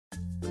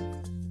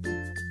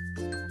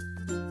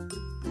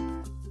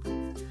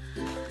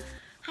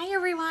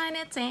everyone,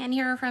 it's Ann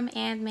here from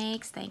Ann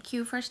Makes. Thank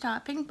you for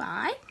stopping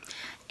by.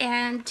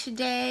 And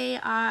today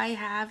I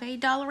have a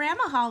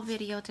Dollarama haul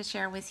video to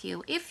share with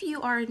you. If you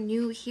are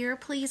new here,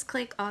 please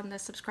click on the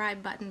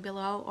subscribe button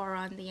below or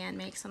on the Ann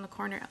Makes on the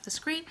corner of the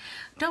screen.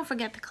 Don't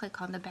forget to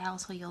click on the bell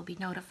so you'll be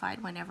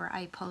notified whenever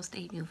I post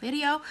a new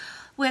video,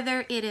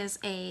 whether it is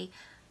a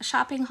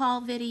shopping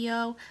haul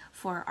video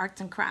for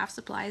arts and craft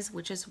supplies,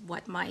 which is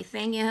what my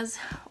thing is,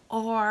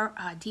 or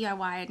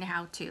DIY and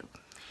how to.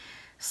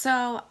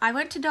 So I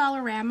went to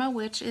Dollarama,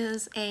 which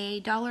is a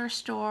dollar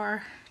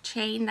store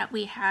chain that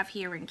we have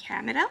here in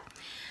Canada.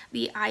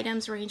 The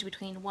items range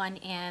between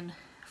 $1 and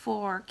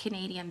 $4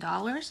 Canadian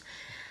dollars.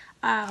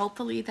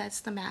 Hopefully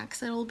that's the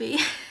max it'll be.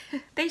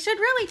 They should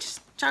really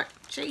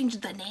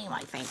change the name,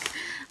 I think.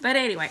 But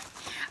anyway,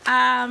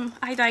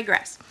 I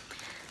digress.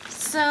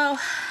 So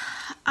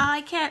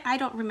I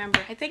don't remember.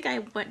 I think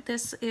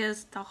this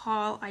is the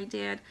haul I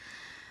did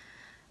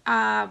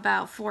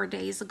about 4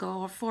 days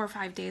ago, or 4 or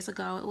 5 days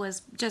ago. It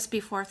was just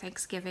before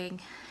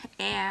Thanksgiving,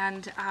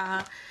 and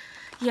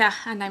yeah,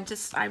 and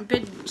I've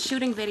been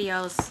shooting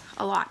videos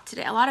a lot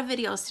today, a lot of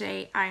videos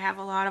today. I have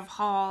a lot of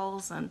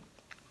hauls, and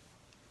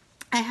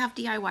I have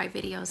DIY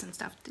videos and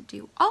stuff to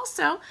do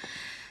also.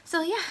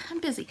 So yeah, I'm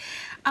busy.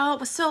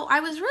 So I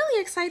was really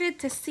excited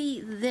to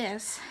see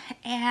this,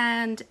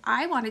 and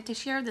I wanted to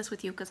share this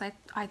with you because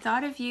I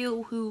thought of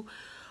you who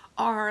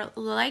are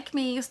like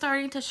me,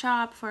 starting to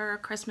shop for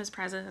Christmas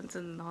presents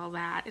and all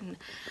that, and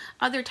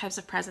other types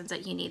of presents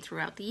that you need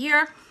throughout the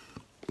year.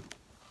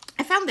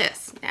 I found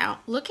this. Now,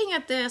 looking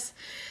at this,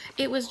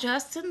 it was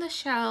just in the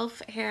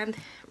shelf and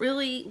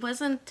really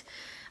wasn't,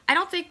 I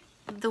don't think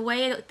the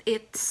way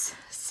it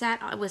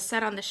was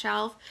set on the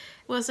shelf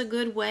was a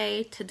good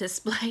way to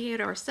display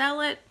it or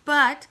sell it,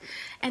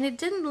 and it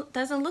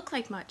doesn't look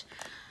like much.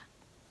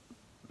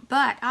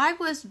 But I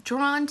was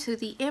drawn to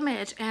the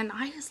image, and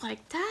I was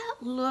like, that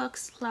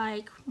looks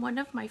like one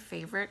of my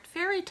favorite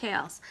fairy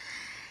tales.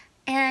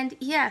 And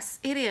yes,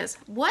 it is.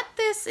 What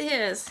this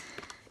is,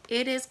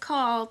 it is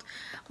called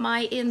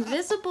My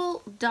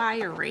Invisible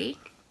Diary,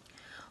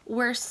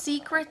 Where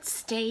Secrets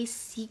Stay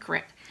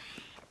Secret.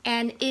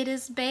 And it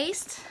is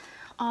based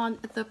on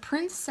the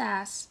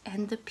Princess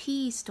and the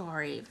Pea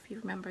story. If you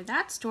remember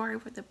that story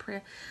where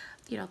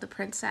the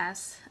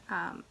princess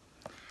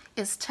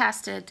is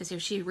tested to see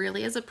if she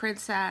really is a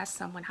princess.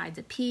 Someone hides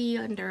a pea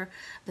under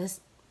this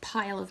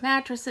pile of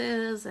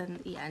mattresses, and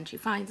yeah, and she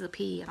finds the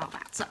pea and all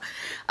that. So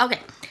okay,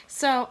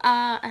 so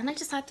and I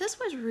just thought this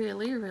was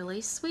really, really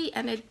sweet,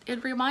 and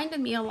it reminded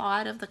me a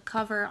lot of the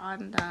cover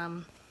on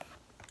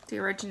the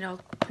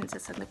original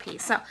Princess and the Pea.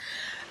 So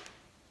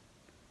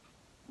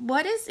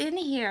what is in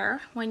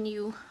here when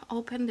you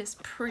open this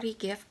pretty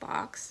gift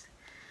box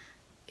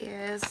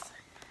is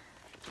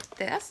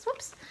this.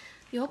 Whoops.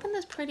 You open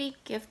this pretty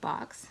gift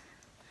box,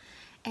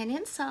 and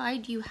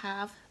inside you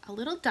have a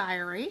little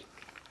diary.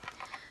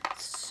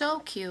 So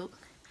cute.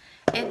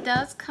 It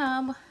does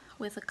come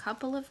with a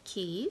couple of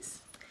keys,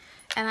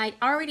 and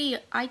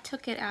I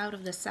took it out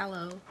of the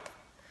cello,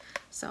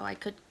 so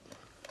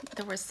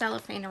there was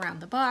cellophane around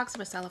the box,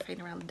 there was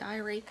cellophane around the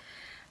diary,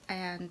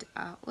 and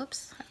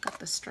whoops, I've got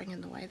the string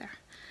in the way there.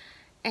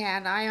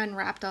 And I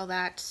unwrapped all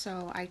that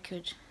so I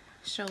could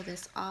show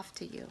this off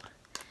to you.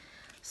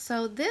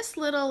 So this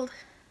little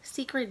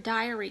secret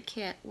diary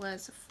kit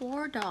was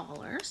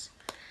 $4,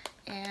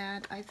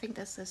 and I think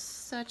this is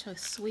such a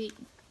sweet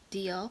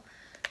deal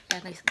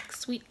and a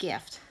sweet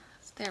gift.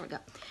 So there we go.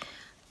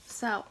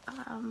 So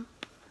I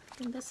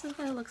think this is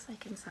what it looks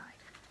like inside.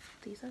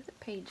 These are the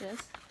pages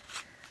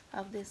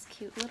of this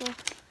cute little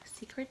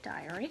secret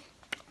diary.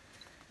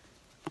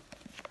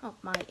 Oh,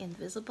 My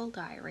Invisible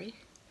Diary.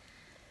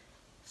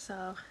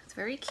 So it's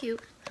very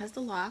cute. It has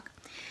the lock,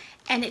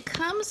 and it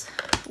comes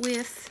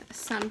with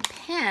some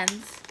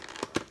pens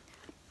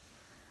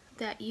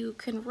that you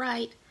can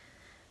write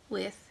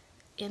with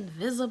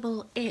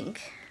invisible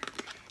ink,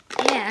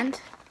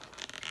 and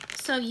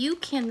so you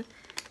can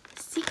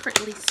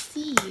secretly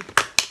see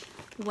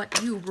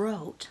what you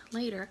wrote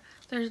later.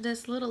 There's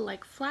this little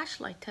like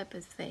flashlight type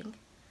of thing,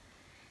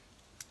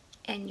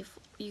 and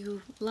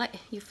you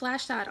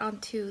flash that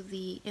onto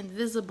the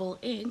invisible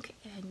ink,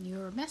 and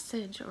your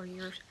message or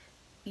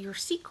your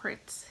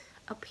secrets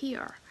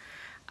appear.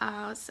 So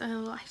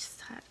I just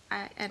thought,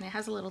 and it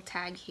has a little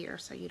tag here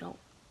so you don't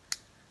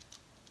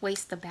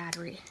waste the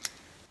battery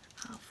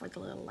for the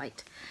little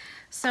light.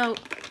 So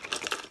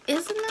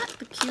isn't that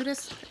the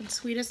cutest and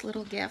sweetest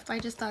little gift? I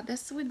just thought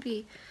this would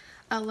be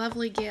a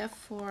lovely gift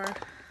for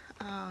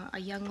a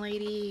young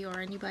lady or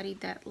anybody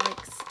that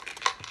likes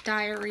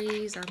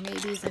diaries or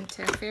maybe is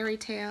into fairy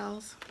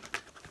tales.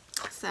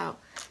 So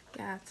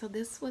yeah, so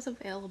this was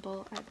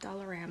available at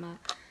Dollarama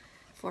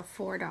for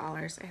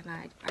 $4, and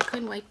I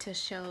couldn't wait to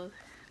show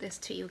this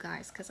to you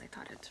guys because I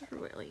thought it's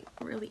really,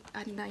 really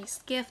a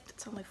nice gift.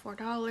 It's only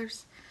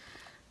 $4.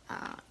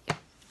 Yeah,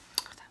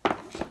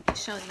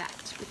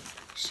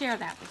 share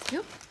that with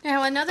you.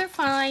 Now another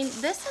find.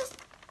 This is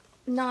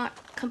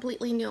not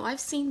completely new. I've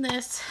seen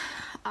this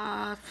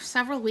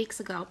several weeks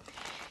ago.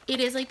 It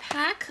is a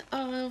pack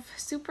of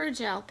super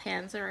gel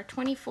pens. There are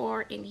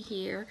 24 in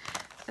here.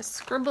 The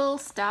scribble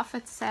stuff,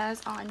 it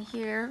says on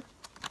here.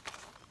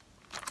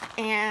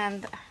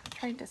 And I'm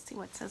trying to see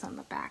what it says on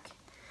the back.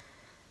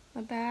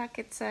 The back,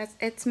 it says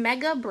it's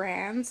Mega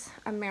Brands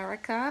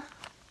America.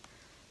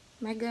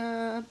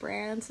 Mega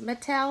Brands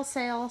Mattel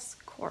Sales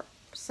Corp.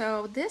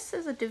 So this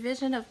is a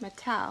division of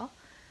Mattel.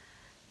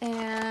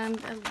 And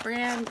the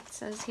brand, it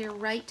says here,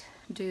 Right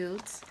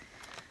Dudes.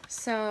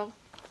 So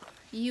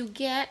you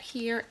get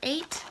here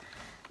 8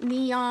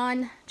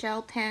 neon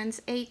gel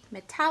pens, 8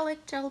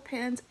 metallic gel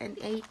pens, and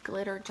 8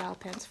 glitter gel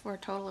pens for a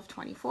total of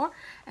 24.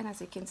 And as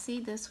you can see,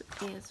 this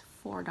is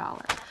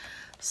 $4.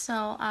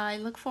 So I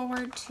look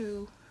forward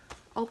to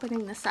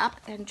opening this up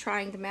and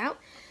trying them out.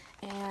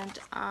 And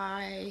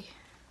I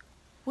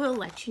will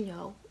let you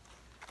know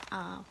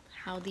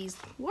how these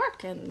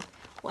work and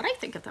what I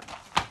think of them.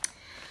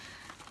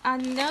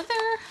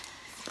 Another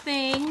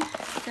thing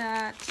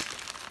that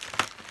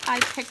I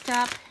picked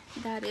up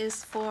that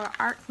is for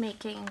arts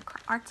and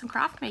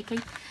craft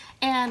making,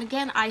 and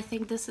again, I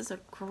think this is a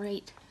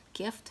great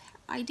gift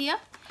idea,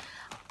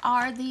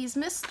 are these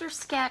Mr.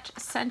 Sketch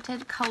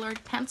scented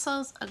colored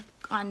pencils.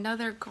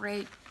 Another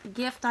great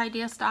gift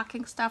idea,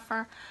 stocking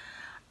stuffer.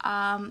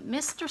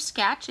 Mr.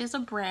 Sketch is a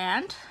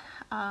brand,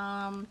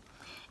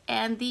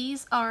 and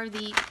these are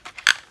the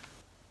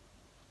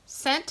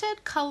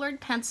scented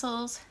colored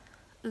pencils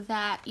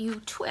that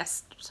you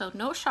twist, so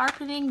no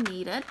sharpening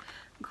needed.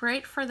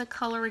 Great for the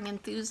coloring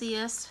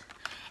enthusiast.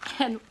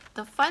 And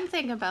the fun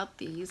thing about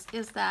these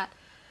is that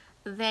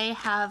they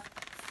have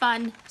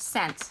fun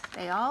scents.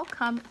 They all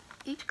come,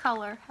 each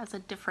color has a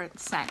different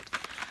scent,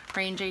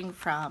 ranging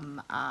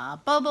from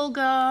bubble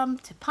gum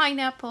to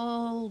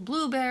pineapple,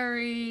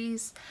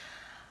 blueberries,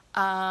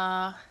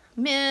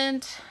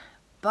 mint,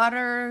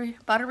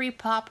 buttery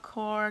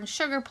popcorn,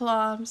 sugar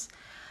plums,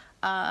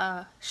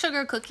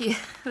 sugar cookies,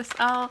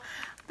 all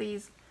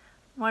these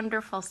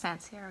wonderful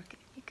scents here.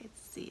 You can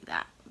see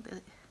that. This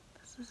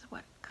is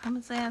what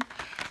comes in,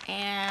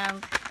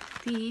 and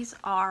these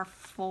are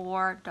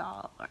 $4.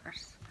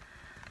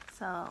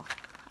 So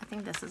I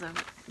think this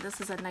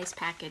is a nice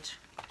package,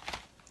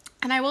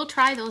 and I will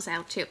try those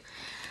out too.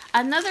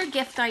 Another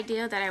gift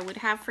idea that I would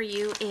have for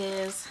you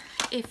is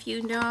if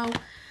you know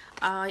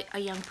a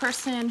young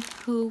person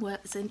who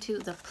was into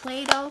the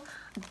Play-Doh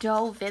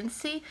Da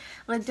Vinci.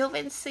 The Da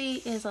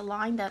Vinci is a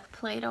line that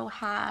Play-Doh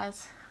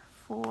has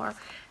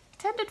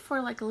intended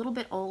for like a little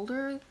bit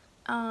older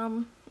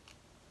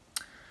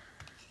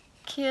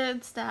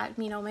kids that,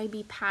 you know,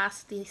 maybe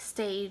past the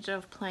stage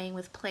of playing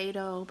with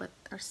Play-Doh but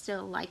are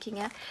still liking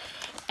it.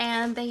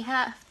 And they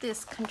have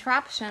this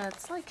contraption.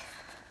 It's like,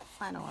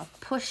 I don't know, a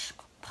push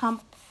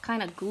pump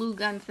kind of glue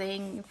gun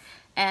thing,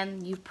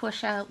 and you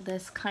push out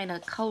this kind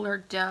of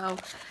colored dough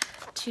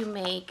to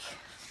make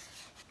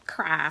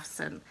crafts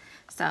and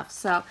stuff.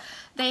 So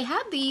they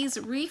had these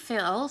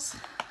refills.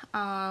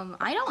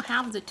 I don't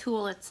have the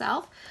tool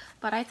itself,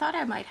 but I thought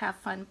I might have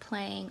fun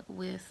playing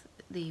with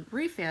the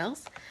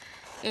refills.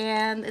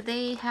 And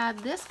they had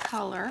this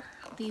color,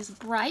 these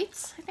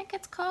brights, I think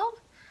it's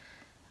called.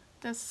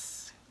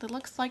 This that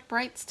looks like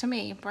brights to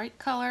me, bright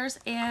colors,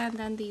 and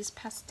then these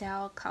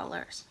pastel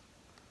colors.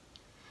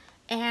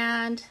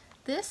 And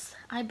this,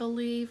 I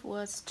believe,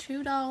 was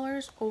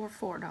 $2 or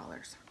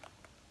 $4.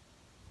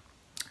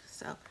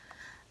 So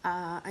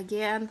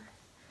again,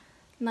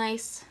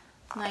 nice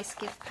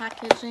gift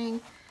packaging.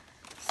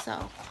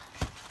 So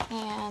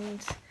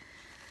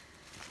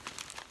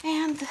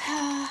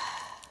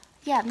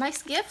yeah,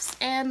 nice gifts,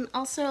 and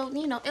also,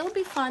 you know, it'll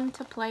be fun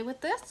to play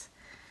with this.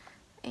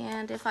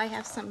 And if I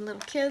have some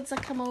little kids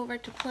that come over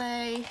to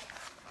play,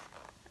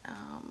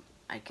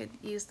 I could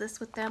use this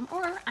with them,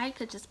 or I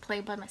could just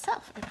play by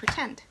myself and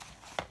pretend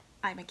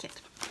I'm a kid.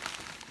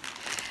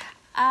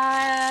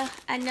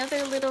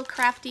 Another little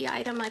crafty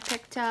item I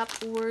picked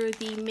up were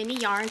the mini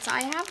yarns.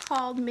 I have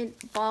hauled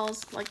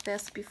balls like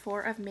this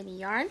before of mini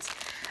yarns,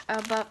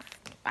 but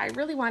I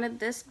really wanted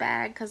this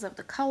bag because of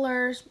the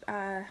colors.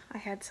 I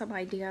had some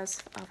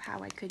ideas of how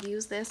I could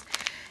use this,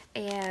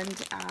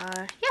 and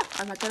yeah,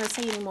 I'm not going to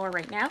say any more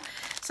right now.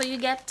 So you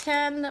get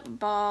 10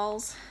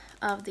 balls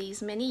of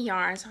these mini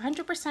yarns,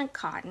 100%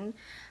 cotton.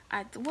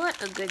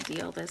 What a good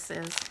deal this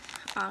is.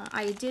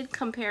 I did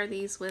compare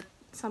these with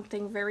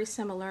something very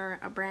similar,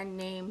 a brand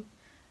name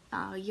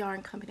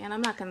yarn company, and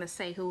I'm not going to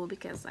say who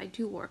because I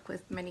do work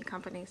with many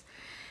companies.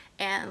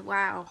 And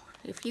wow,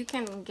 if you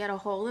can get a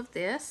hold of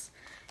this,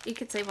 you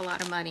could save a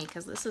lot of money,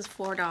 because this is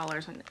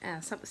 $4,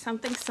 and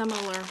something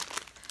similar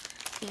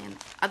in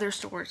other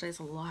stores is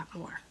a lot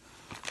more.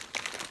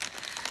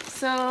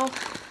 So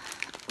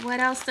what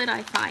else did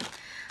I find?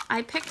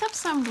 I picked up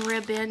some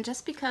ribbon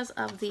just because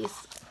of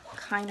this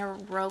kind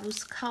of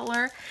rose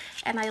color,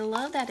 and I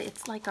love that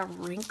it's like a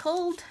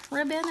wrinkled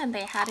ribbon, and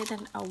they had it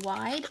in a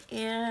wide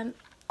and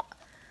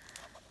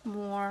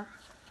more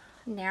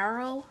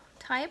narrow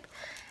type.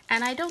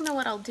 And I don't know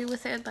what I'll do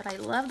with it, but I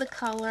love the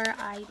color.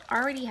 I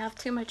already have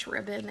too much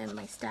ribbon in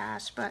my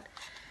stash, but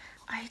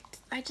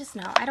I just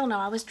know. I don't know.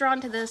 I was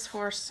drawn to this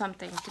for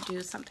something, to do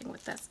something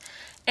with this.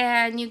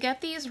 And you get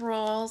these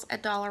rolls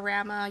at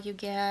Dollarama. You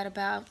get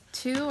about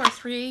 2 or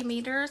 3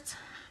 meters.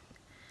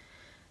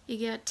 You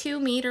get 2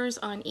 meters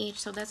on each,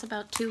 so that's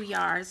about 2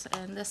 yards.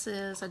 And this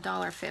is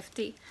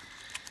 $1.50.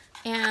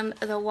 And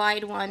the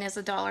wide one is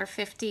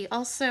 $1.50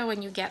 also,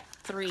 and you get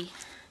 3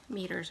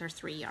 meters or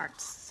 3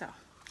 yards. So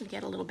you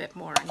get a little bit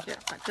more in here,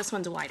 but this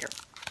one's wider.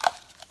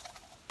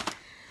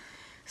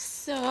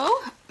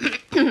 So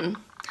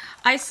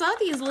I saw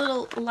these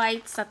little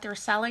lights that they're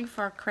selling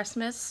for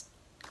Christmas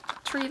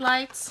tree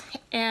lights,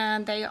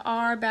 and they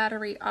are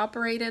battery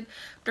operated.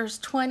 There's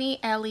 20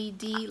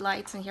 LED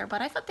lights in here,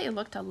 but I thought they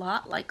looked a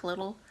lot like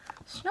little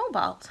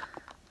snowballs.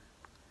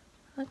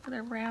 Look at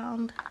the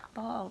round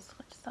balls.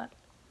 I just thought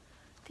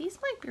these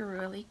might be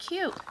really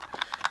cute,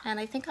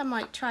 and I think I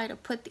might try to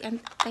put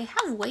and they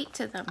have weight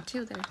to them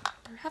too. They're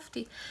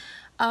hefty.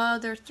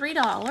 They're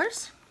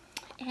 $3.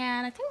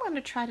 And I think I'm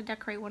going to try to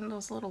decorate one of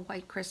those little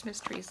white Christmas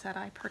trees that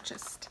I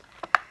purchased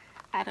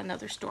at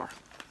another store.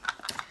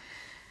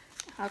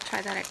 I'll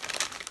try that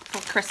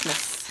for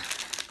Christmas.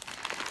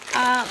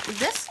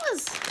 This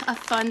was a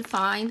fun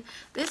find.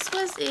 This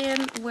was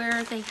in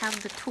where they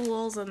have the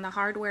tools and the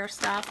hardware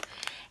stuff.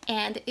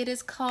 And it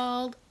is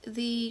called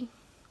the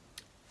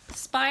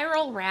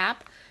Spiral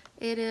Wrap.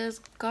 It is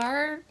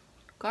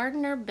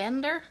Gardner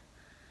Bender.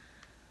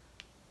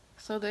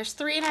 So there's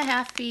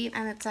 3.5 feet,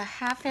 and it's a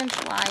 1/2 inch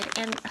wide,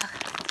 and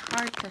it's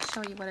hard to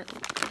show you what it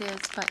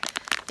is, but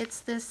it's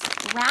this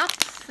wrap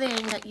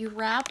thing that you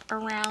wrap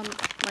around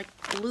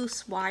like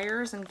loose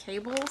wires and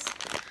cables,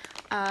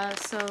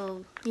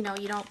 so you know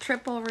you don't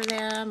trip over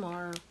them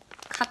or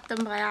cut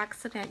them by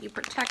accident. You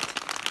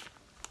protect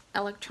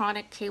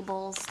electronic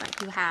cables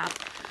that you have.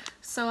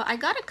 So I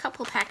got a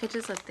couple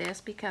packages of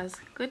this because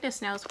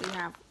goodness knows we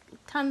have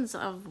tons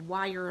of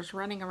wires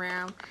running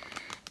around.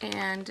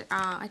 And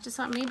I just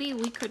thought maybe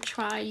we could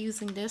try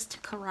using this to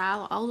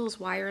corral all those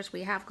wires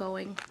we have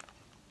going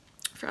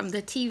from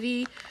the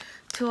TV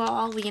to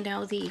all, you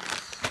know, the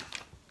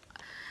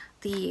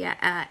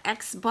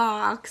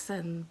Xbox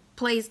and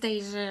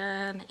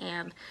PlayStation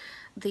and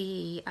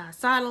the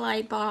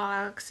satellite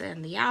box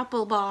and the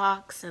Apple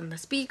box and the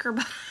speaker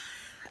box.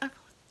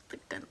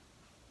 The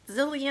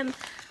zillion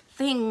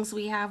things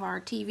we have our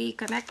TV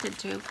connected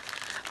to.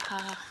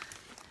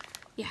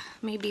 Yeah,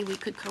 maybe we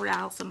could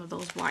corral some of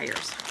those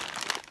wires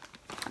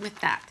with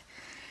that.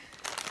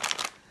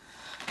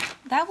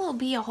 That will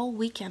be a whole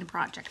weekend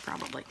project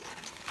probably.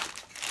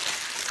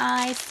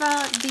 I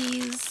saw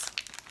these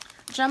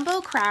jumbo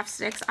craft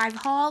sticks. I've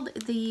hauled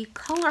the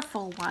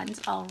colorful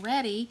ones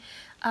already,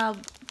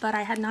 but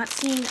I had not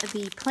seen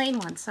the plain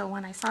ones. So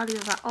when I saw these,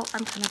 I thought, oh,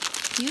 I'm going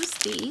to use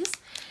these.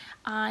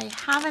 I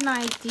have an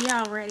idea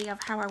already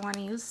of how I want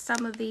to use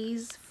some of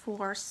these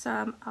for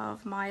some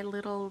of my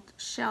little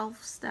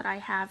shelves that I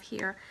have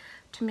here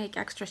to make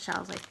extra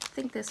shelves. I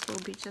think this will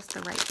be just the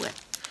right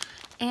width.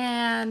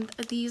 And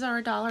these are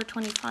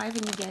 $1.25,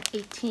 and you get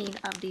 18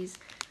 of these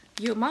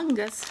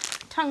humongous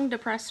tongue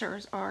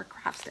depressors or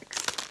craft sticks.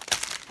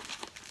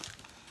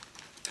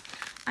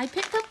 I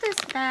picked up this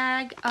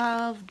bag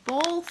of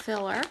bowl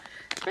filler.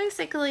 It's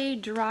basically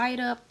dried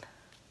up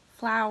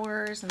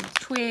flowers and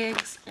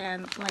twigs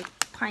and like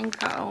pine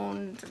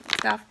cones and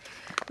stuff.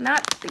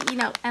 Not, you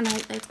know, and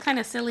it's kind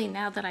of silly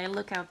now that I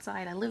look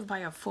outside. I live by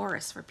a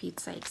forest, for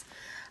Pete's sakes.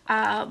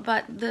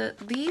 But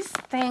these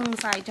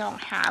things I don't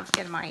have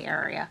in my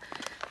area.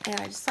 And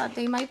I just thought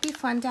they might be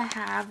fun to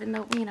have in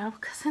the, you know,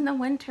 because in the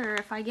winter,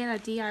 if I get a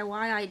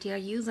DIY idea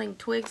using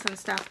twigs and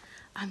stuff,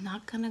 I'm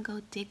not going to go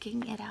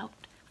digging it out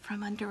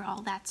from under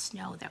all that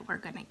snow that we're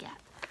going to get.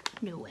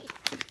 No way.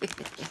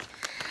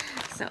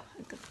 So,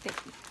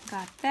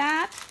 got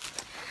that.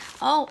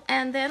 Oh,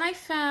 and then I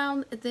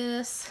found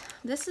this.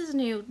 This is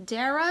new.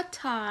 Dara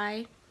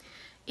tie.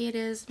 It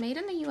is made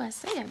in the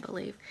USA, I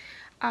believe.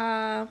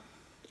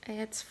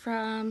 It's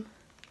from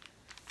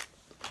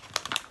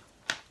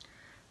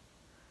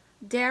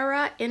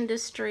Dara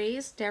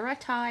Industries,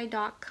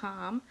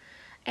 daratie.com.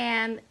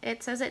 And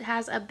it says it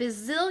has a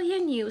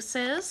bazillion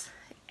uses.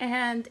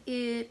 And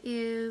it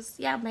is,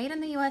 yeah, made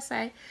in the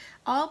USA.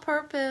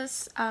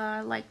 All-purpose,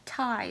 like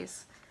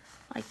ties.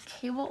 Like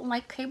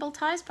cable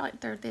ties,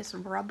 but they're this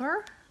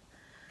rubber.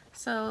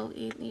 So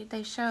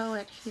they show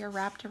it here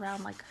wrapped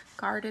around like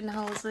garden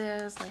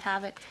hoses. They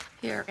have it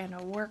here in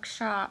a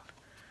workshop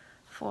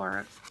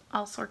for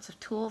all sorts of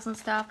tools and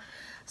stuff.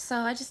 So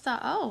I just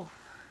thought, oh,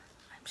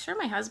 I'm sure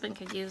my husband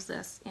could use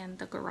this in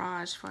the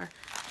garage for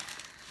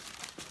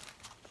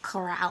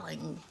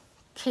corralling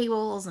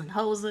cables and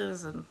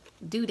hoses and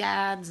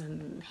doodads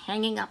and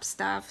hanging up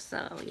stuff.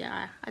 So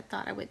yeah, I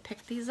thought I would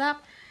pick these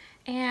up.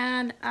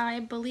 And I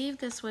believe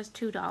this was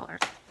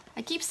 $2.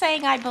 I keep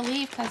saying I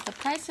believe because the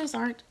prices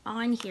aren't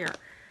on here.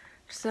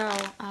 So,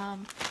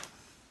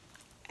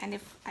 and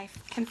if I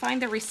can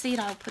find the receipt,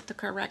 I'll put the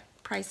correct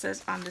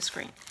prices on the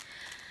screen.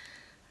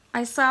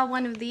 I saw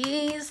one of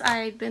these.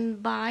 I've been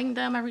buying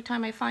them every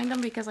time I find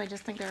them because I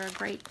just think they're a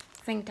great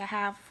thing to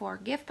have for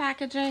gift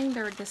packaging.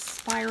 They're this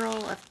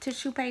spiral of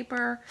tissue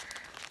paper.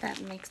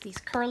 that makes these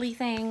curly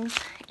things,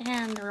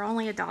 and they're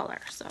only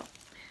 $1, so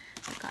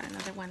I got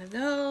another one of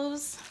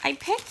those. I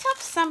picked up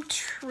some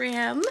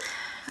trim.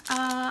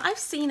 I've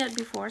seen it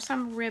before,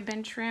 some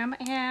ribbon trim,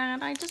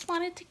 and I just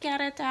wanted to get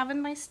it to have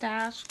in my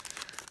stash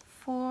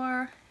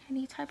for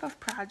any type of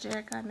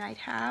project I might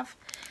have.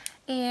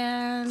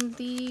 And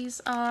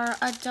these are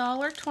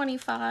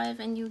 $1.25,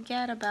 and you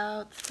get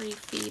about 3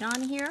 feet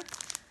on here.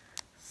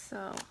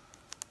 So,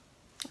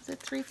 is it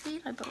 3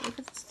 feet? I believe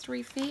it's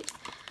 3 feet.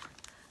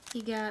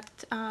 You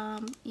get,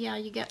 yeah,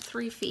 you get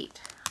 3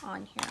 feet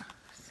on here.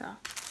 So,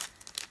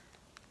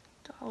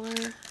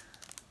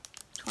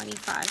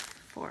 $1.25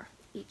 for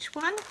each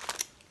one.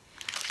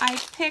 I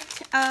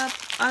picked up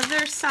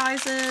other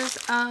sizes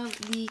of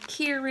the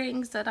key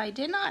rings that I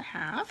did not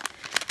have,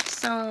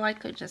 so I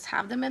could just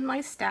have them in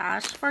my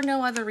stash for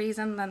no other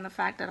reason than the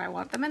fact that I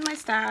want them in my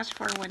stash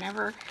for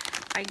whenever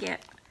I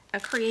get a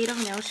creative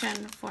notion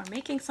for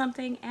making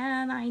something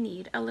and I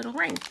need a little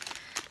ring.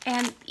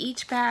 And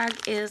each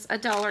bag is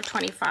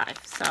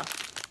 $1.25. So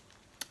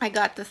I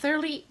got the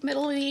 30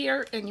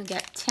 millimeter and you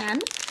get 10,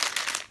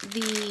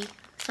 the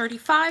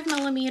 35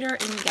 millimeter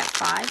and you get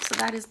 5, so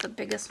that is the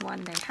biggest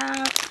one they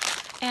have,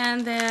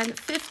 and then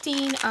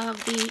 15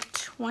 of the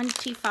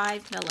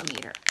 25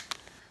 millimeter.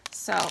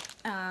 So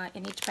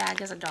in each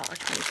bag is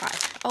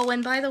 $1.25. Oh,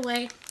 and by the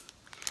way,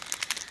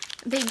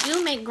 they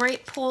do make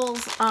great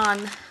pulls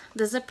on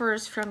the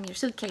zippers from your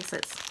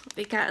suitcases,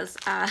 because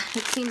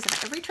it seems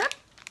that every trip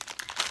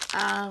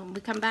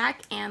we come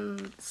back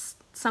and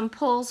some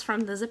pulls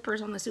from the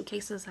zippers on the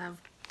suitcases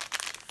have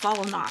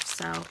fallen off.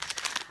 So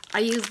I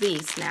use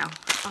these now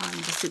on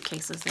the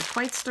suitcases. They're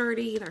quite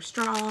sturdy, they're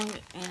strong,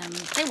 and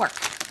they work.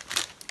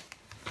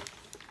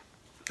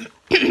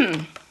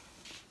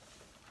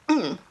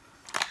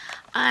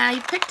 I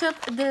picked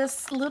up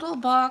this little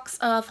box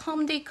of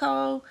home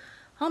deco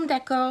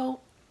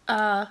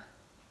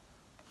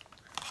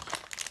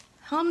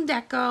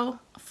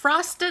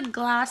frosted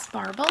glass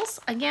marbles,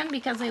 again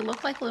because they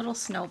look like little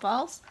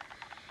snowballs,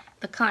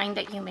 the kind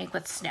that you make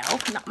with snow,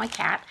 not my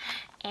cat.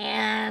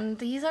 And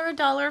these are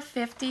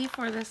 $1.50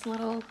 for this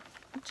little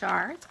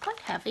jar. It's quite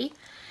heavy,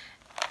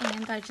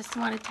 and I just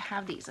wanted to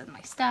have these in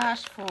my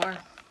stash for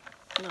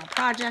little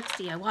projects,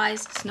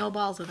 DIYs,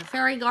 snowballs with a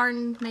fairy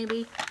garden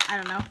maybe, I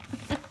don't know.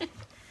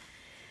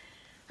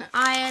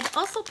 I had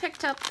also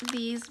picked up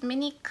these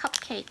mini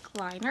cupcake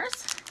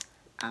liners,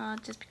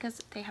 just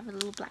because they have a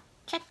little black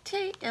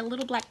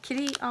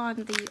kitty on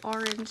the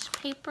orange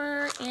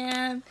paper,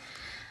 and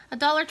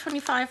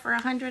 $1.25 for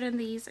 100 of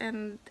these.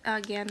 And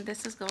again,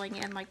 this is going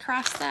in my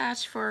craft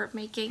stash for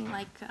making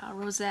like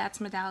rosettes,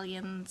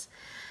 medallions,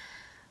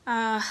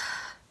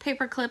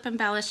 paper clip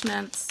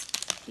embellishments.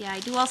 Yeah, I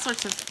do all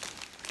sorts of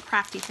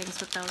crafty things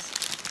with those.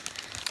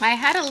 I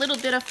had a little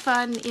bit of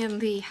fun in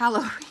the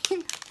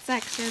Halloween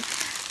section.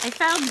 I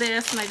found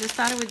this and I just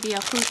thought it would be a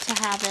hoot to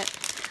have it.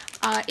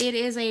 It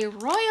is a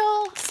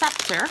royal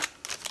scepter.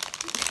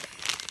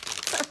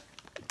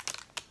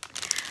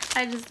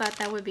 I just thought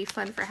that would be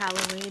fun for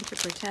Halloween, to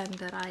pretend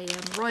that I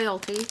am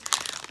royalty,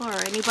 or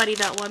anybody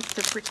that wants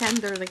to pretend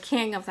they're the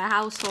king of the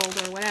household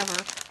or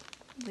whatever.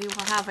 We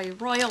will have a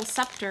royal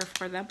scepter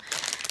for them,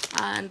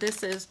 and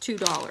this is $2.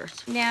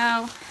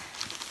 Now,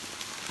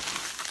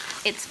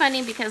 it's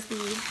funny because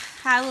the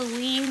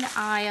Halloween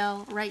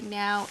aisle right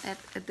now at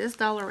this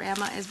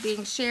Dollarama is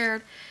being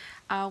shared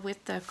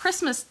with the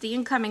Christmas, the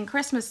incoming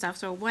Christmas stuff.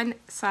 So one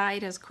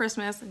side is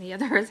Christmas and the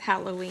other is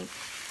Halloween.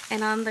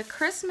 And on the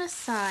Christmas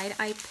side,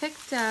 I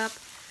picked up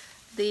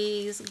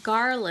these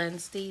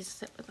garlands,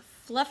 these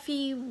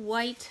fluffy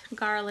white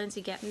garlands.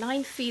 You get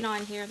 9 feet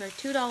on here. They're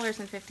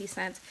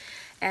 $2.50.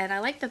 And I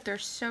like that they're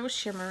so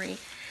shimmery.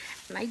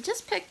 And I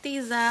just picked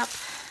these up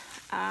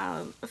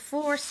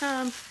for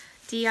some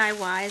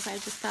DIYs. I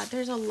just thought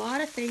there's a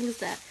lot of things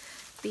that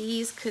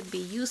these could be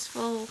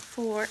useful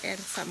for, and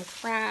some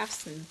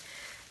crafts and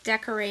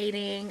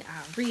decorating,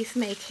 wreath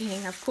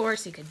making. Of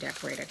course, you could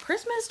decorate a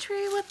Christmas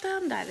tree with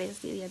them. That is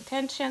the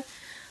intention.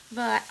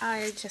 But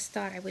I just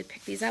thought I would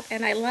pick these up.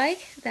 And I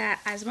like that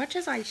as much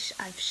as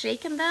I've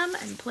shaken them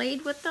and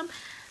played with them,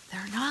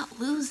 they're not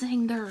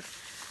losing their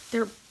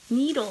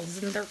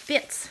needles and their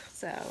bits.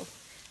 So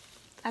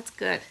that's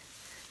good.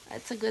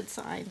 That's a good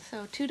sign.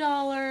 So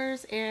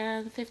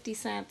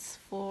 $2.50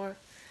 for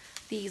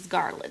these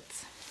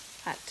garlands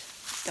at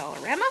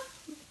Dollarama.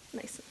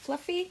 Nice and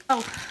fluffy.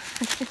 Oh,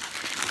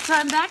 so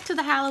I'm back to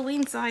the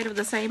Halloween side of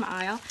the same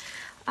aisle.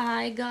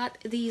 I got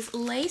these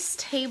lace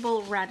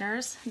table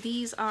runners.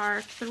 These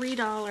are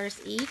 $3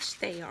 each.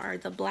 They are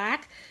the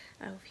black.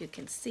 I don't know if you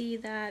can see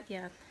that.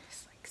 Yeah,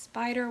 it's like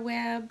spider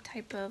web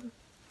type of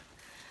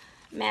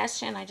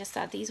mesh, and I just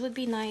thought these would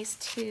be nice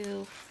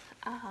to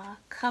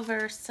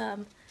cover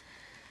some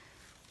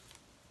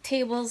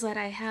tables that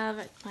I have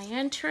at my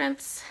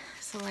entrance,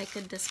 so I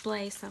could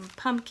display some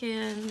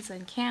pumpkins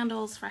and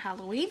candles for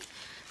Halloween.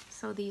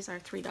 So these are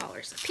 $3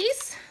 a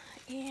piece,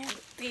 and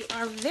they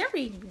are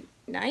very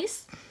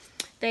nice.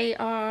 They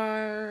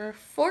are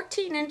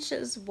 14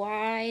 inches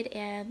wide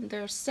and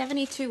they're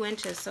 72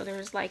 inches, so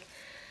there's like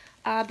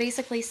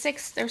Basically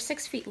they're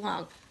 6 feet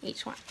long,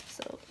 each one.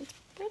 So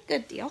they're a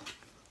good deal.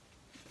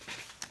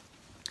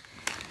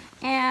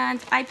 And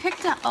I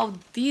picked up, oh,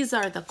 these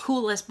are the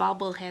coolest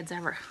bobbleheads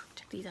ever.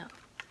 Check these out.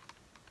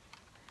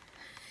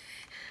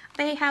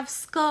 They have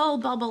skull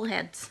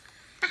bobbleheads.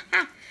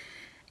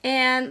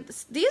 And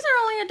these are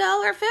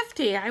only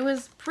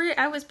 $1.50.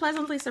 I was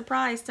pleasantly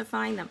surprised to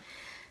find them.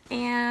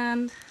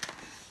 And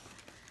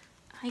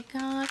I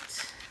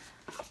got,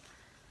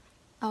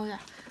 oh yeah,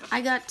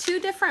 I got 2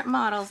 different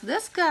models.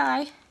 This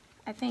guy,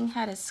 I think,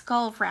 had his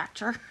skull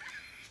fracture.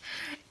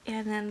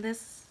 And then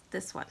this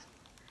one.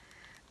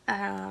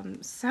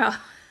 So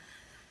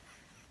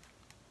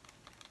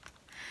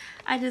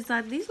I just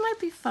thought these might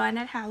be fun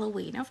at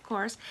Halloween, of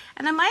course.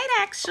 And I might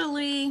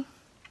actually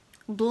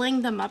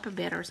bling them up a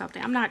bit or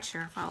something. I'm not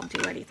sure if I'll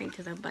do anything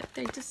to them, but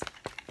I just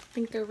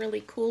think they're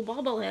really cool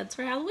bobbleheads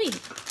for Halloween.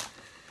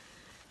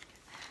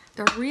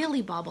 They're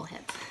really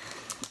bobbleheads.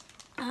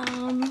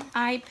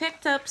 I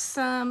picked up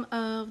some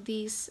of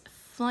these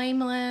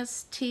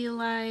flameless tea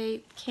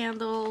light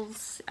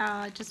candles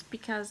just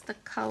because the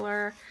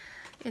color,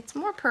 it's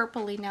more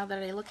purpley now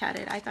that I look at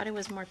it. I thought it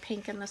was more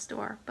pink in the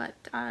store, but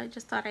I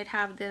just thought I'd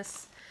have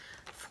this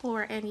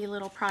for any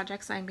little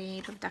projects I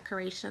made of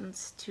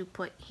decorations to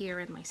put here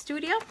in my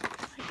studio.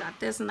 I got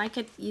this, and I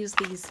could use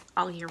these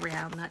all year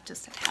round, not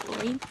just at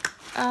Halloween.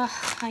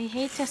 I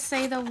hate to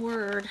say the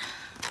word,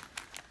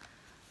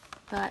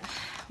 but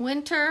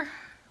winter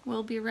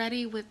will be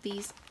ready with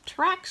these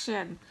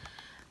traction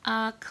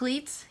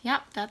cleats.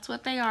 Yep, that's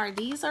what they are.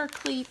 These are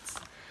cleats.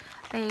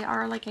 They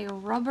are like a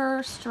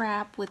rubber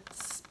strap with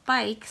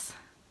spikes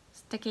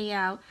sticking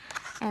out,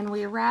 and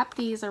we wrap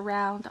these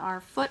around our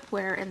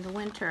footwear in the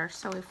winter.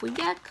 So if we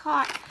get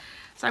caught,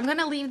 so I'm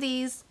gonna leave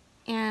these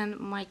in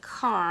my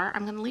car.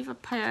 I'm gonna leave a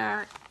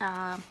pair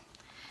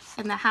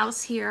in the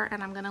house here,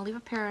 and I'm gonna leave a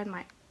pair in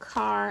my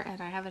car,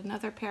 and I have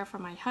another pair for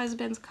my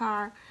husband's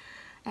car.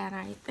 And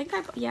I think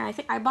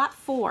I bought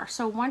 4.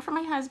 So one for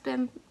my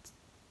husband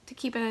to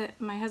keep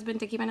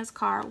in his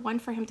car, one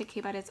for him to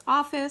keep at his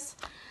office,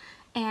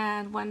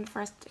 and one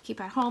for us to keep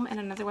at home, and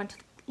another one to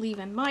leave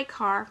in my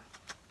car,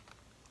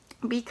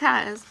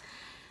 because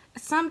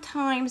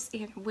sometimes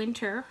in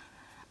winter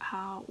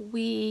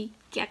we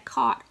get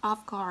caught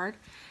off guard,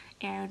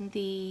 and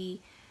the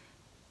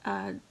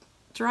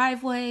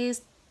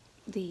driveways,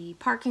 the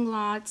parking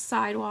lots,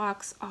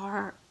 sidewalks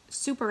are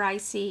super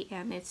icy,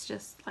 and it's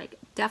just like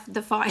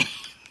death-defying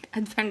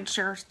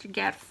adventures to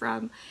get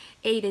from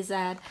A to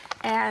Z.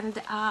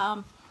 And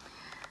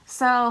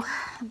so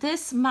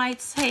this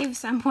might save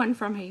someone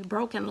from a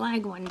broken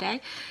leg one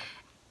day,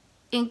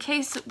 in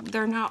case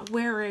they're not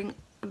wearing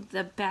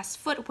the best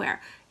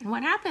footwear. And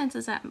what happens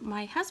is that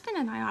my husband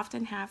and I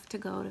often have to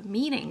go to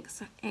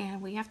meetings,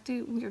 and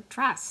we're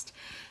dressed,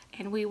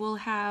 and we will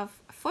have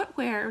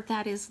footwear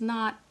that is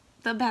not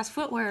the best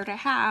footwear to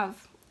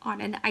have on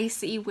an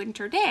icy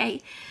winter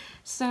day.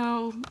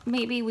 So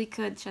maybe we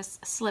could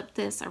just slip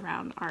this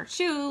around our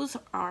shoes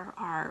or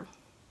our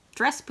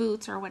dress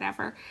boots or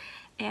whatever,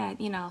 and,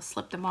 you know,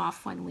 slip them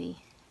off when we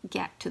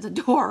get to the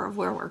door of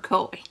where we're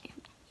going.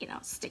 You know,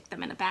 stick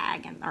them in a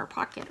bag in our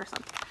pocket or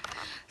something.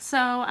 So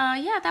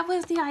yeah, that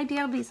was the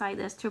idea beside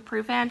this, to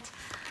prevent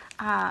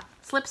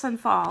slips and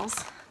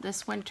falls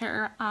this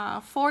winter.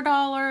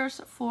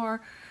 $4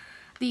 for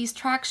these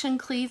traction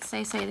cleats.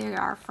 They say they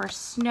are for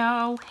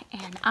snow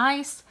and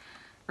ice.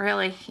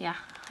 Really, yeah,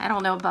 I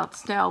don't know about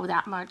snow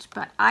that much,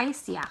 but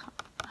ice, yeah.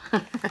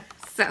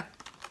 So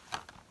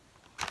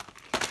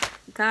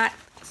got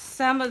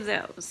some of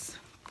those.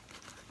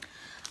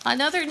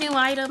 Another new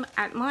item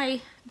at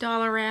my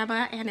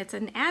Dollarama, and it's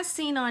an as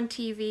seen on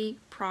TV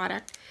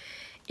product.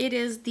 It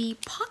is the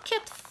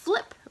pocket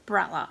flip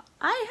umbrella.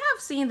 I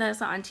have seen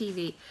this on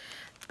TV.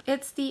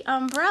 It's the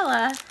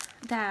umbrella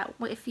that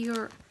if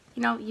you're,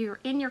 you know, you're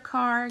in your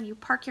car, you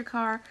park your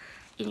car,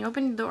 and you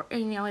open the door,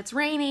 and, you know, it's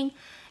raining,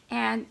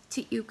 and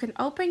you can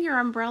open your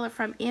umbrella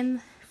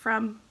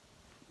from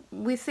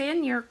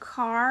within your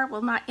car.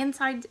 Well, not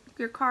inside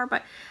your car,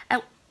 but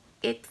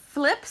it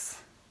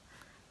flips.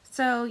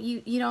 So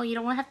you know, you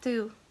don't have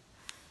to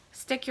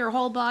stick your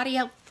whole body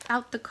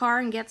out the car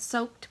and get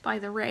soaked by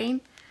the rain.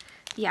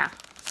 Yeah,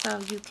 so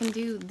you can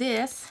do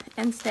this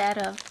instead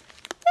of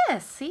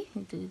this. See, you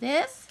can do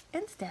this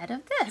instead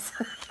of this.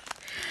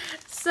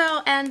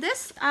 So, and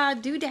this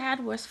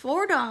doodad was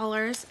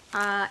 $4.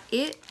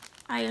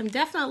 I am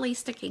definitely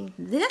sticking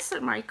this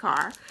in my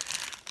car.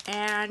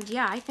 And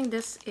yeah, I think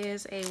this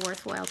is a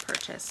worthwhile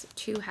purchase,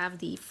 to have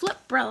the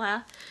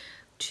flip-brella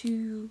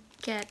to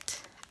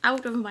get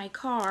out of my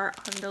car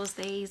on those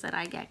days that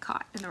I get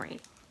caught in the rain.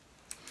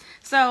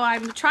 So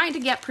I'm trying to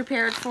get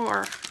prepared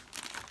for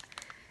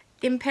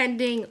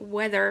impending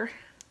weather,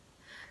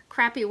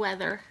 crappy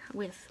weather,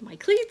 with my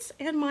cleats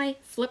and my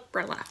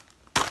flip-brella.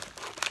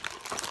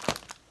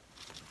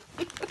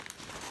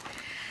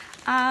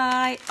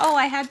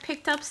 I had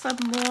picked up some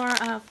more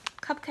of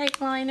cupcake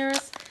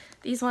liners.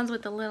 These ones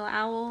with the little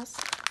owls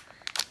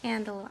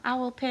and the little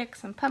owl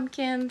picks and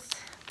pumpkins.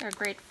 They're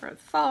great for the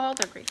fall,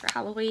 they're great for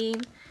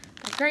Halloween,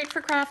 they're great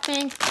for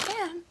crafting,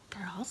 and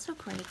they're also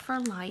great for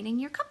lining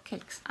your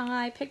cupcakes.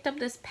 I picked up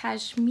this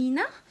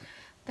pashmina.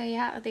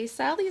 They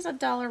sell these at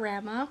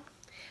Dollarama.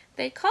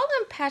 They call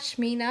them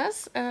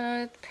pashminas.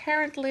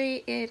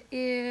 Apparently it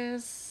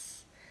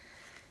is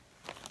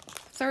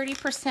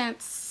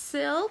 30%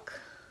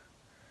 silk.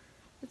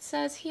 It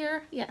says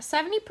here, yeah,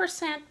 70%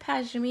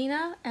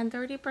 pashmina and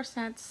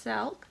 30%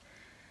 silk.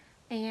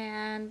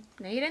 And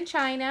made in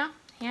China.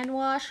 Hand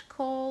wash,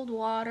 cold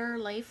water,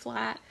 lay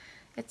flat.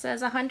 It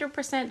says 100%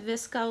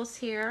 viscose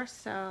here,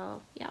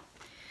 so yeah.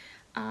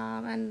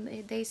 And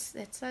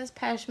it says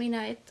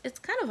pashmina. It's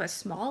kind of a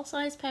small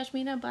size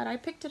pashmina, but I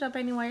picked it up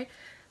anyway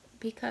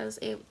because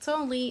it's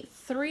only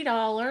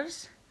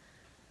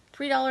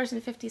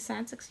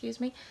 $3.50, excuse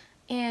me,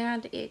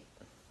 and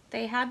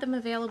they had them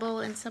available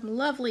in some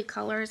lovely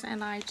colors,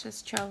 and I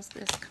just chose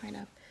this kind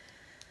of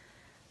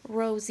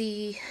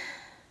rosy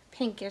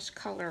pinkish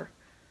color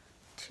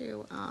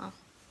to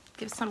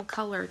give some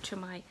color to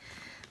my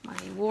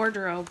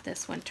wardrobe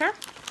this winter.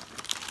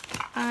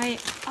 I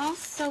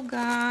also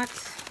got,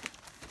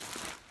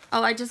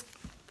 I just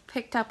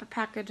picked up a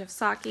package of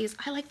sakis.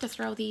 I like to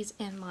throw these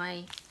in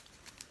my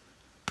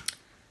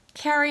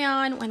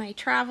carry-on when I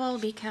travel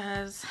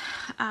because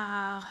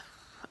I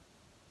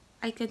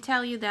can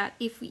tell you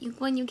that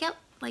when you get,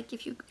 like,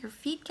 if your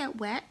feet get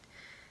wet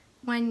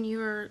when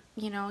you're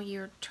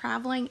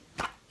traveling,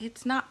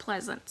 it's not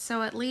pleasant.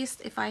 So at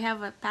least if I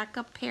have a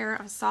backup pair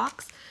of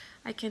socks,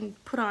 I can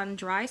put on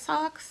dry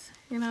socks,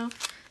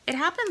 It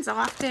happens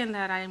often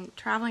that I'm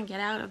traveling, get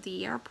out of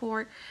the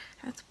airport,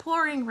 and it's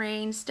pouring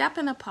rain, step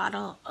in a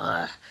puddle,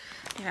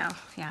 yeah.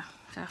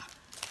 So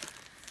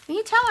can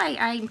you tell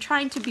I'm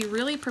trying to be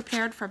really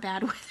prepared for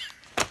bad weather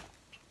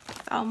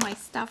with all my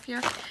stuff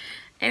here?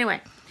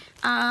 Anyway,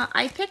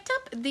 I picked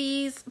up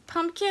these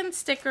pumpkin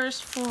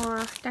stickers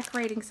for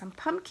decorating some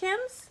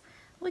pumpkins.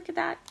 Look at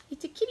that,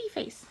 it's a kitty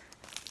face.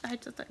 I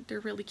just thought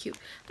they're really cute.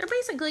 They're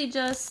basically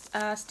just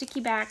sticky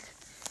back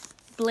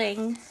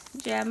bling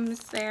gems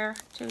there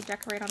to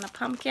decorate on a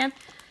pumpkin,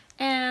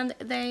 and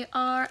they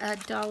are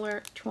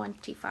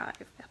 $1.25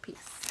 a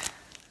piece.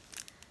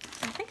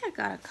 I think I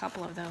got a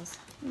couple of those,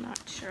 I'm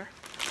not sure.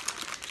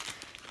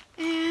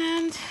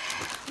 And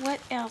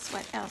what else?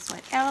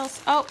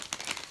 Oh,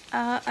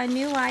 a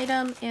new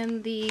item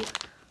in the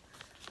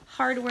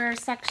hardware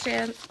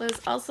section was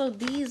also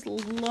these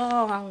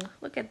long,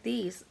 look at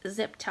these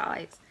zip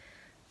ties.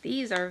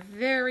 These are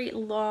very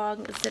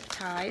long zip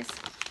ties,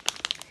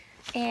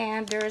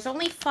 and there's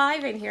only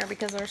 5 in here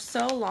because they're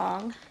so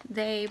long.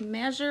 They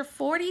measure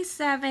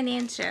 47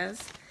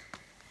 inches,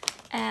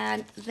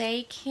 and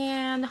they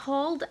can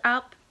hold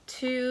up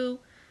to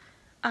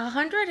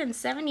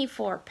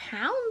 174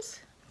 pounds.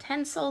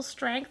 Tensile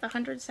strength,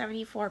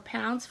 174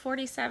 pounds,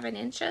 47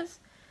 inches.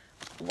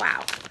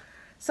 Wow.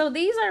 So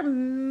these are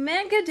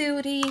mega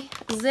duty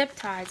zip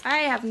ties. I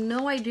have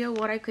no idea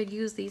what I could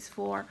use these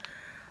for,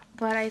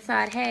 but I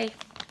thought, hey,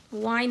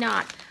 why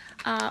not?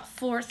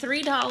 For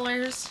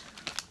 $3,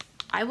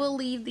 I will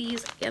leave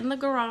these in the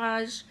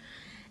garage,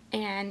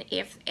 and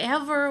if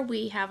ever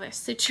we have a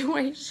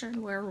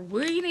situation where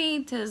we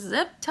need to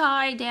zip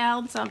tie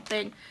down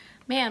something,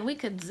 man, we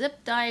could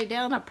zip tie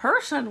down a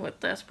person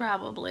with this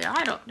probably.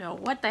 I don't know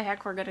what the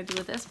heck we're gonna do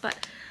with this,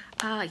 but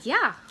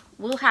yeah,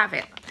 we'll have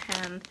it.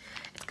 And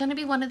it's gonna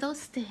be one of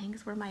those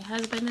things where my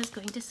husband is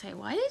going to say,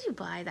 why did you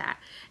buy that?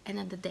 And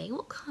then the day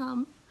will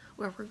come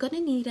where we're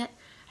gonna need it,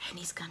 and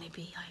he's gonna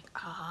be like,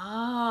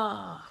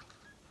 oh,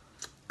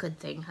 good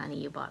thing, honey,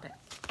 you bought it.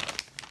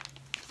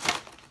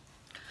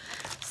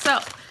 So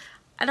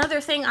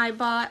another thing I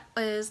bought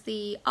is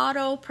the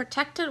Auto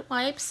Protectant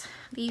Wipes.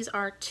 These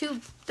are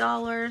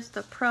 $2,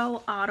 the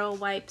Pro Auto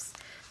Wipes.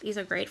 These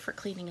are great for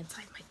cleaning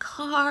inside my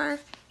car.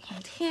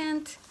 Hint,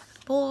 hint,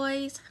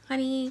 boys,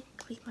 honey,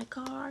 clean my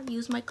car,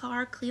 use my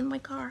car, clean my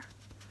car.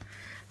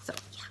 So,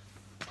 yeah.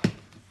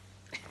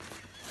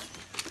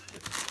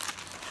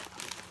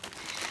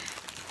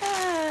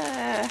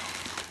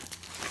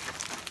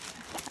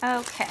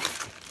 Okay,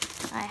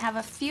 I have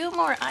a few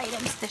more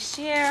items to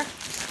share,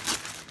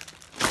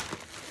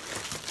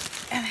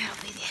 and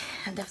that'll be the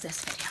end of this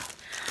video.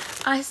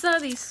 I saw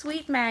these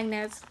sweet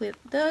magnets with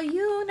the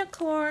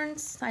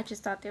unicorns. I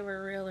just thought they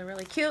were really,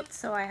 really cute,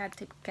 so I had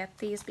to get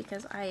these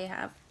because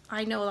I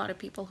know a lot of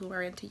people who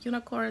are into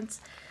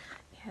unicorns,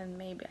 and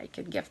maybe I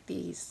could gift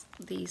these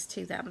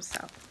to them.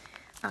 So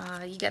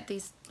you get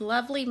these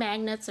lovely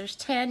magnets. There's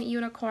 10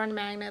 unicorn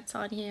magnets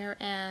on here,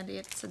 and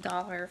it's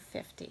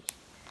 $1.50.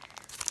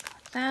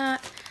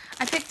 That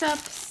I picked up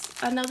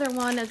another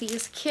one of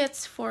these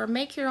kits for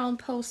make your own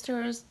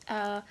posters,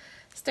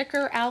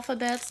 sticker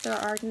alphabets. There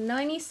are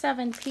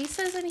 97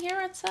 pieces in here,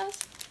 it says.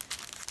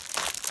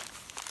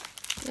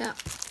 Yeah,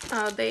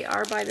 they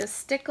are by the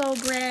Sticko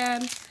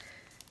brand,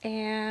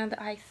 and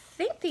I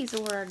think these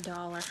were $1,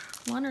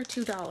 $1 or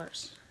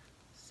 $2.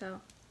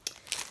 So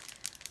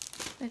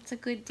it's a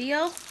good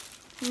deal.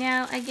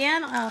 Now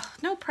again,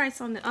 no price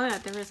on the, oh yeah,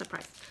 there is a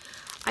price.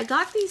 I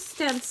got these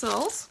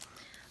stencils.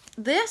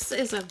 This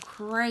is a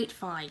great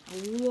find.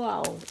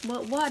 Whoa,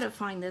 what a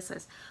find this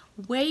is.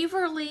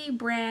 Waverly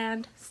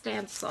brand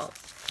stencil.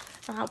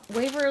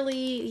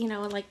 Waverly, you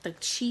know, like the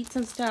sheets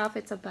and stuff,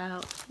 it's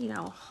about, you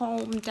know,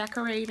 home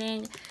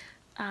decorating.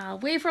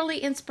 Waverly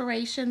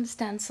Inspiration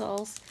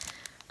stencils.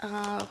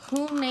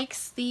 Who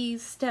makes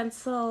these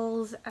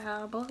stencils?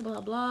 Blah,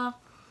 blah, blah.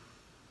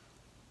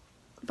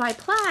 By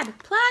Plaid.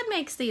 Plaid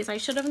makes these. I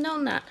should have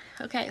known that.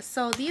 Okay,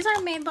 so these are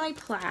made by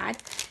Plaid,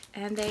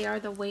 and they are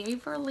the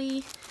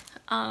Waverly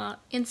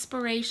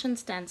Inspiration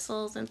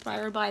stencils,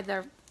 inspired by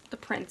the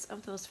prints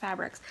of those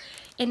fabrics.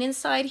 And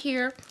inside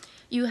here,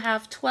 you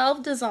have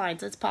 12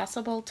 designs. It's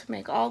possible to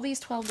make all these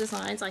 12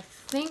 designs. I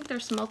think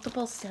there's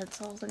multiple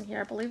stencils in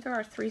here. I believe there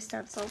are 3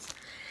 stencils.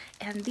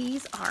 And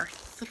these are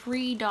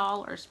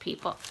 $3,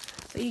 people.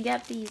 So you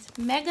get these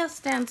mega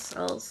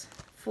stencils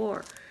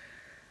for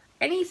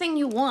anything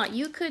you want.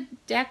 You could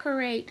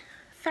decorate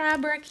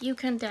fabric, you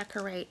can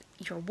decorate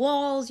your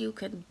walls, you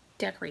can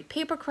decorate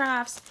paper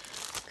crafts.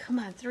 Come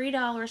on,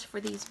 $3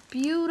 for these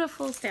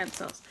beautiful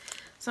stencils.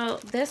 So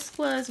this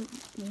was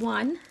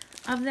one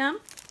of them.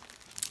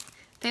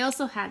 They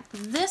also had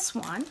this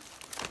one,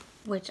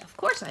 which of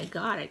course I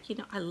got it. You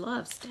know, I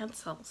love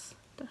stencils.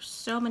 There's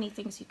so many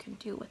things you can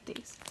do with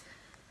these.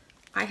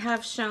 I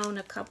have shown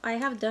a couple, I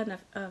have done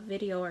a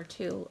video or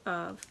two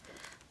of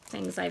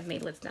things I've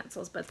made with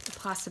stencils, but the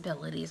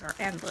possibilities are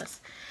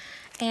endless.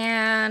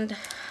 And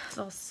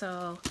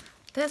also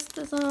this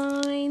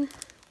design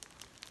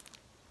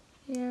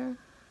here.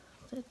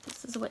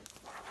 This is what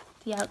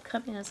the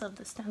outcome is of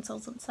the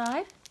stencils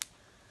inside.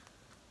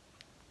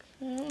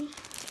 Okay.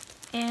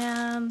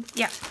 And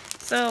yeah,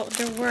 so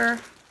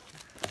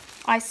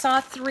I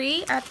saw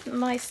 3 at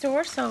my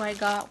store, so I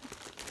got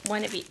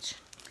 1 of each.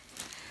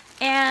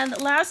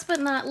 And last but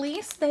not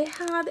least, they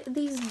had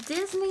these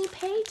Disney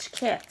page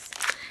kits.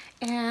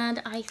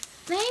 And I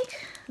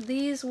think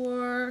these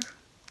were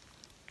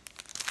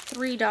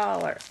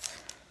 $3.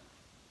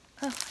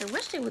 Oh, I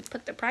wish they would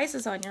put the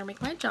prices on here,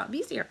 make my job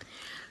easier.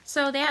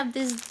 So they have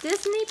this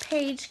Disney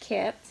page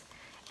kit,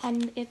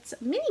 and it's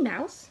Minnie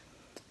Mouse.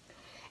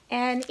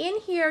 And in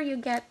here you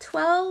get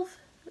 12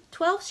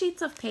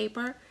 sheets of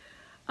paper,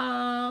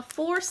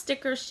 4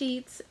 sticker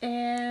sheets,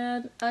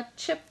 and a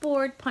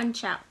chipboard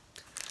punch-out.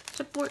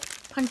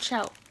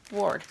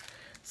 Board.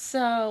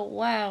 So,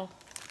 wow.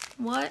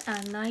 What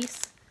a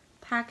nice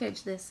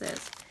package this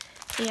is.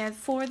 And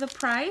for the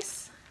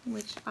price,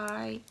 which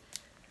I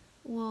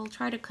will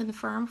try to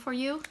confirm for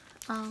you,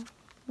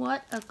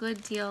 what a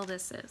good deal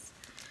this is.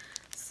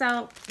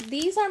 So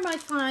these are my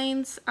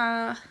finds,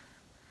 my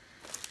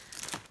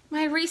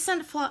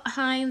recent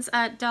finds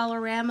at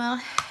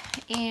Dollarama,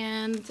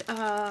 and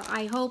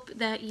I hope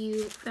that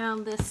you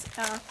found this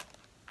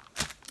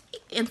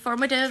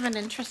informative and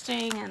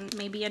interesting and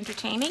maybe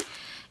entertaining.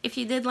 If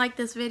you did like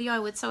this video, I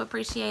would so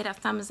appreciate a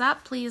thumbs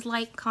up. Please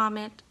like,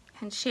 comment,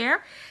 and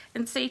share.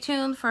 And stay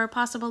tuned for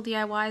possible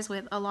DIYs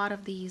with a lot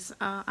of these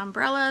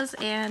umbrellas.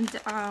 And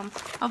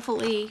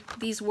hopefully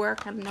these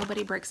work and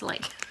nobody breaks a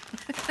leg.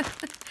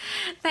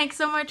 Thanks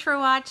so much for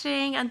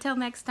watching. Until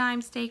next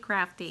time, stay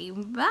crafty.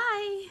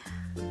 Bye.